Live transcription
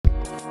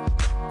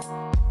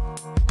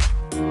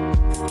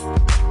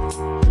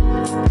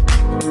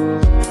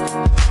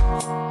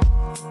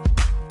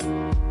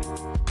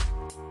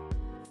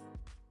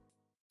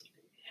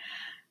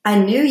A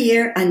new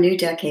year, a new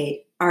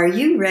decade. Are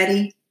you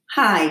ready?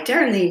 Hi,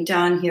 Darlene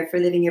Dawn here for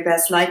Living Your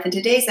Best Life, and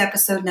today's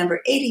episode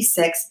number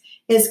 86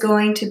 is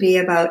going to be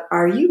about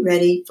Are you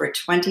ready for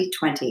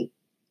 2020?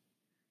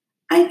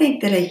 I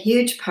think that a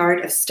huge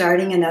part of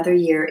starting another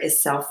year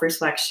is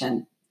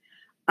self-reflection.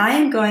 I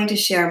am going to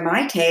share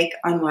my take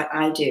on what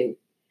I do.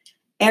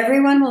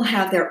 Everyone will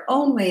have their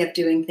own way of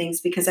doing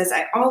things because, as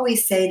I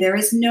always say, there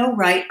is no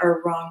right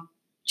or wrong,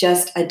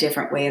 just a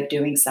different way of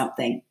doing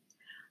something.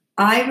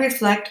 I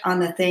reflect on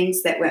the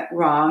things that went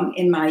wrong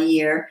in my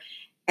year,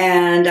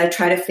 and I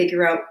try to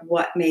figure out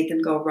what made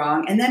them go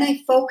wrong. And then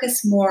I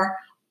focus more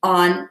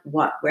on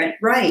what went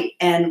right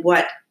and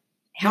what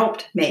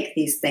helped make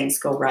these things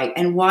go right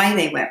and why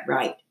they went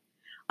right.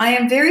 I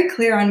am very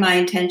clear on my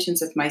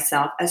intentions with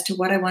myself as to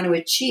what I want to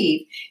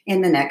achieve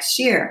in the next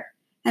year.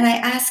 And I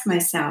ask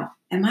myself,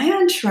 am I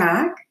on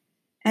track?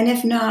 And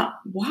if not,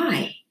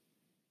 why?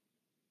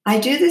 I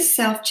do this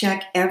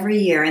self-check every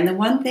year, and the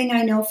one thing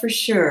I know for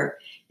sure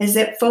is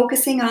that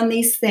focusing on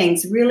these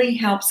things really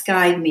helps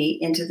guide me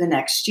into the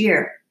next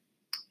year.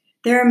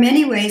 There are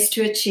many ways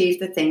to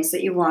achieve the things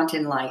that you want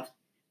in life,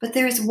 but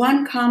there is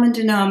one common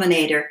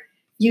denominator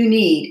you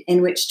need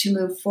in which to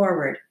move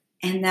forward,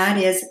 and that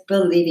is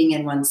believing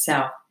in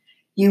oneself.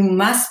 You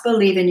must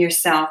believe in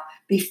yourself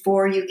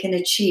before you can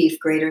achieve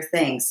greater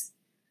things.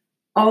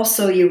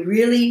 Also, you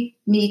really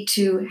need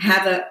to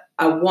have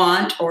a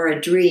want or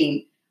a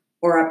dream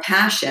or a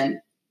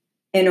passion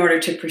in order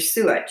to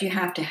pursue it. You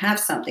have to have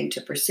something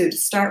to pursue to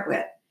start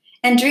with.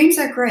 And dreams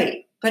are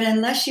great, but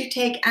unless you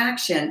take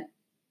action,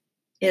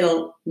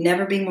 it'll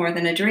never be more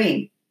than a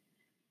dream.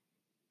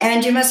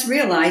 And you must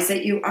realize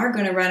that you are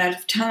going to run out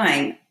of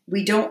time.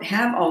 We don't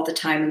have all the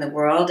time in the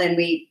world, and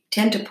we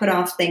tend to put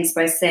off things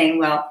by saying,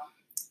 well,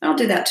 I'll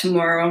do that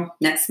tomorrow,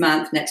 next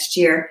month, next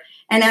year.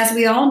 And as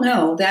we all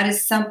know, that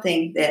is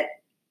something that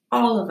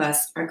all of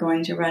us are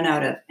going to run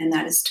out of, and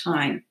that is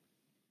time.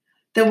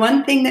 The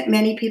one thing that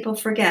many people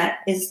forget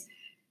is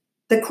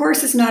the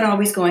course is not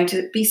always going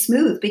to be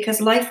smooth because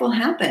life will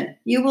happen.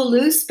 You will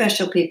lose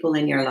special people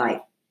in your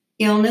life.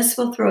 Illness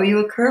will throw you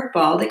a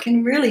curveball that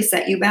can really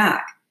set you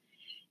back.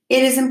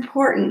 It is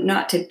important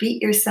not to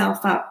beat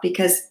yourself up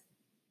because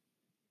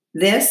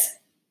this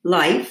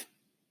life,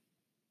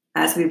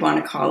 as we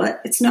want to call it,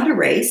 it's not a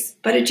race,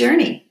 but a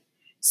journey.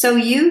 So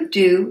you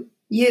do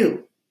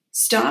you.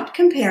 Stop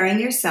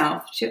comparing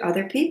yourself to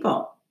other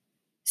people.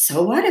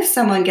 So what if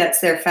someone gets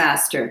there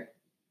faster?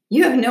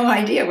 You have no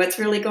idea what's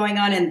really going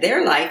on in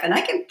their life, and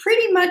I can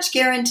pretty much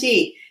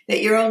guarantee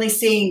that you're only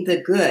seeing the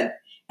good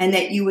and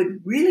that you would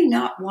really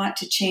not want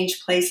to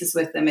change places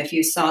with them if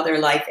you saw their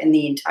life in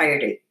the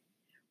entirety.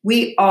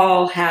 We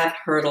all have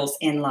hurdles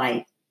in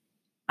life.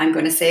 I'm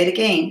going to say it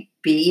again,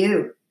 be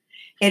you.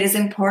 It is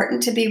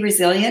important to be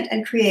resilient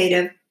and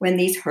creative when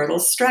these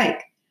hurdles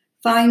strike.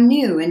 Find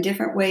new and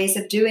different ways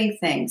of doing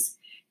things.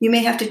 You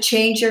may have to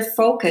change your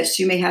focus.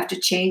 You may have to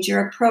change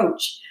your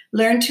approach.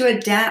 Learn to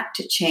adapt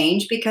to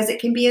change because it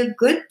can be a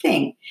good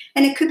thing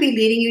and it could be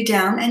leading you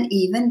down an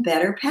even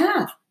better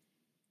path.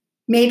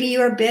 Maybe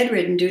you are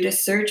bedridden due to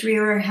surgery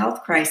or a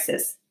health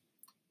crisis.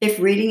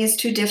 If reading is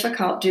too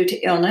difficult due to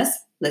illness,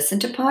 listen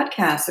to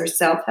podcasts or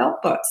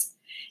self-help books.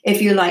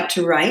 If you like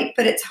to write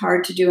but it's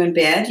hard to do in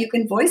bed, you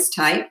can voice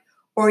type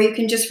or you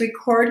can just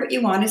record what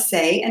you want to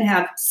say and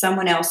have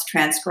someone else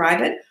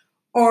transcribe it.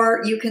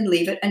 Or you can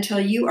leave it until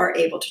you are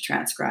able to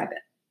transcribe it.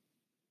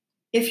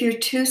 If you're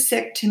too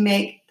sick to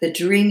make the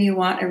dream you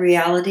want a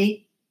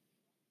reality,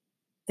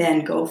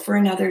 then go for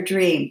another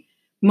dream.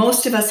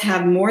 Most of us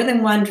have more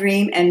than one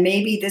dream, and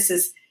maybe this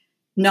is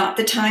not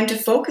the time to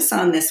focus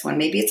on this one.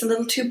 Maybe it's a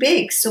little too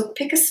big. So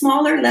pick a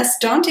smaller, less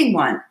daunting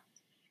one.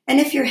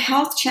 And if you're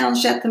health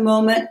challenged at the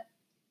moment,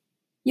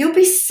 you'll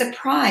be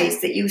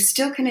surprised that you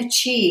still can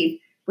achieve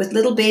with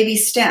little baby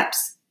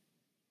steps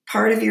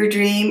part of your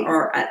dream,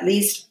 or at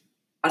least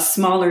a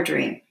smaller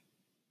dream.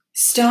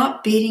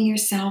 Stop beating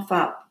yourself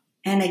up.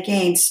 And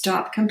again,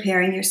 stop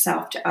comparing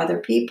yourself to other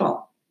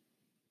people.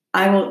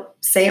 I will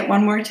say it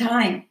one more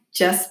time.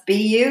 Just be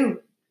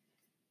you.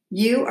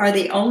 You are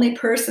the only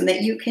person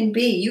that you can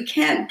be. You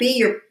can't be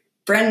your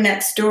friend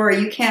next door.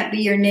 You can't be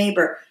your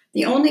neighbor.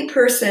 The only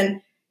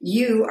person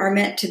you are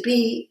meant to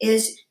be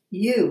is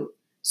you.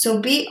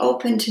 So be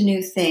open to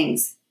new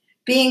things.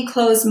 Being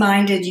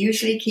closed-minded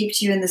usually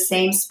keeps you in the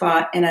same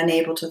spot and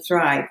unable to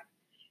thrive.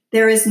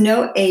 There is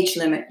no age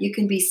limit. You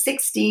can be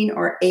 16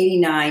 or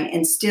 89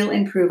 and still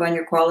improve on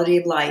your quality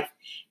of life,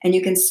 and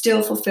you can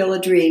still fulfill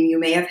a dream you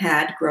may have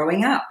had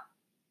growing up.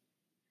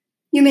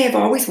 You may have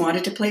always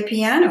wanted to play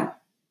piano.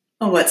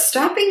 Well, what's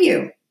stopping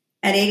you?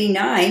 At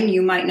 89,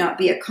 you might not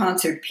be a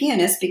concert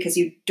pianist because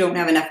you don't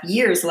have enough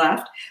years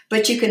left,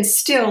 but you can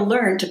still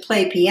learn to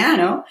play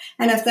piano,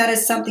 and if that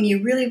is something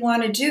you really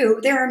want to do,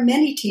 there are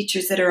many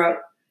teachers that are out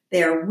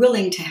there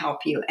willing to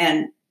help you,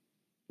 and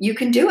you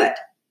can do it.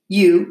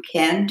 You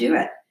can do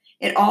it.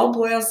 It all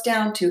boils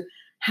down to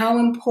how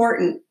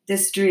important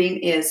this dream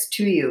is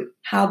to you,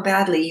 how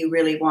badly you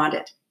really want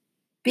it.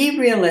 Be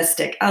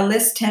realistic. A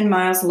list 10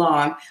 miles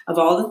long of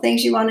all the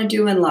things you want to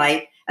do in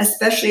life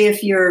especially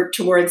if you're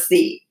towards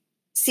the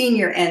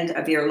senior end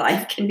of your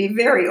life, can be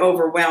very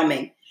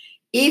overwhelming.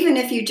 Even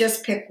if you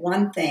just pick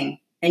one thing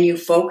and you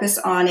focus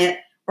on it,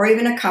 or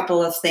even a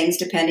couple of things,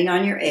 depending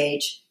on your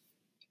age,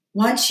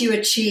 once you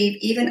achieve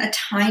even a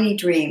tiny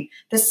dream,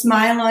 the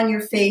smile on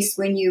your face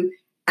when you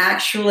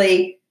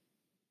actually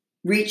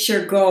reach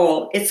your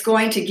goal, it's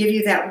going to give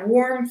you that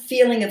warm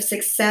feeling of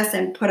success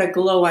and put a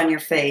glow on your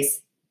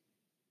face.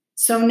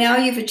 So now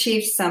you've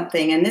achieved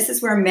something, and this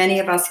is where many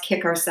of us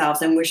kick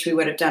ourselves and wish we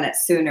would have done it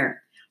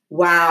sooner.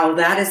 Wow,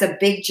 that is a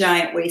big,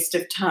 giant waste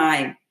of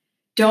time.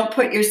 Don't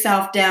put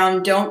yourself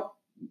down. Don't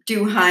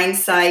do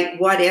hindsight,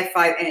 what if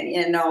I,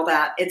 and all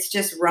that. It's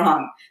just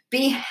wrong.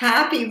 Be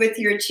happy with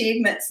your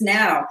achievements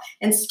now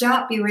and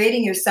stop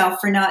berating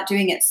yourself for not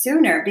doing it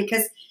sooner,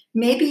 because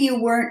maybe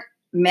you weren't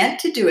meant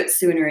to do it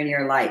sooner in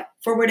your life.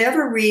 For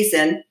whatever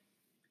reason,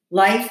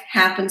 life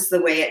happens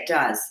the way it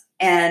does.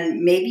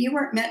 And maybe you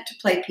weren't meant to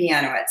play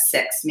piano at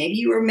 6. Maybe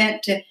you were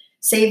meant to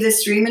save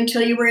this dream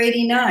until you were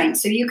 89.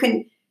 So you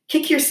can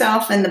kick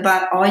yourself in the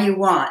butt all you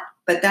want,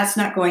 but that's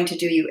not going to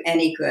do you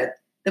any good.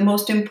 The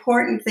most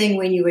important thing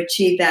when you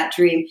achieve that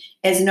dream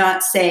is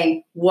not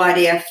saying, what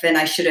if, and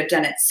I should have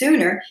done it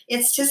sooner.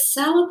 It's to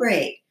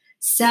celebrate.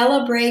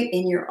 Celebrate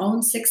in your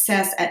own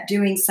success at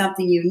doing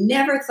something you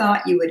never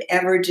thought you would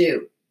ever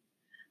do.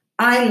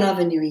 I love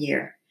a new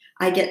year.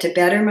 I get to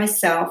better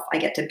myself. I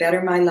get to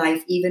better my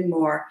life even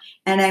more.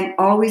 And I'm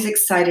always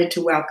excited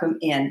to welcome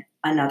in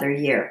another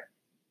year.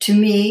 To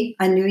me,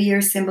 a new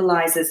year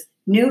symbolizes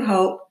new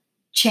hope,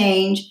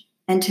 change,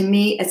 and to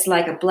me, it's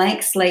like a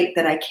blank slate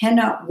that I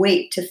cannot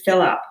wait to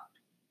fill up.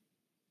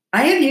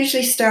 I have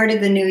usually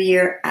started the new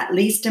year at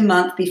least a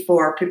month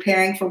before,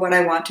 preparing for what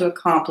I want to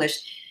accomplish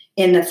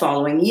in the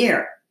following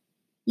year.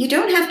 You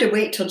don't have to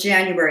wait till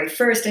January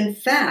 1st. In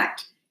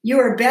fact, you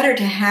are better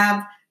to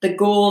have the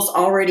goals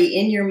already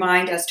in your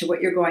mind as to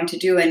what you're going to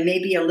do, and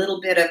maybe a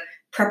little bit of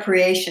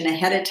preparation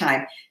ahead of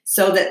time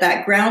so that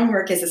that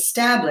groundwork is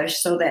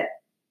established so that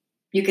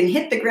you can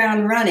hit the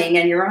ground running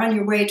and you're on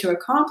your way to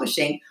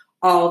accomplishing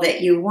all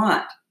that you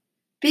want.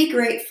 Be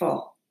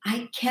grateful.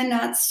 I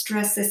cannot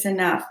stress this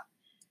enough.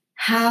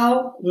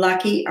 How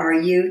lucky are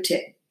you to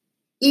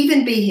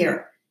even be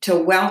here, to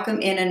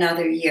welcome in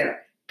another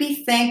year?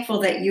 Be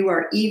thankful that you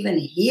are even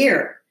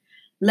here.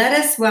 Let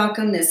us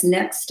welcome this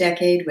next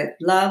decade with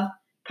love,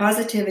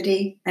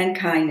 positivity, and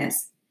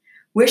kindness.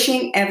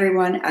 Wishing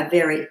everyone a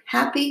very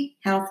happy,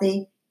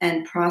 healthy,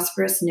 and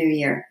prosperous new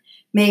year.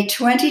 May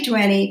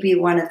 2020 be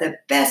one of the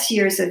best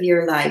years of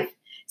your life.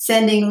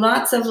 Sending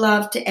lots of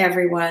love to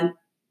everyone.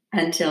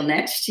 Until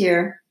next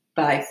year,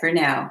 bye for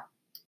now.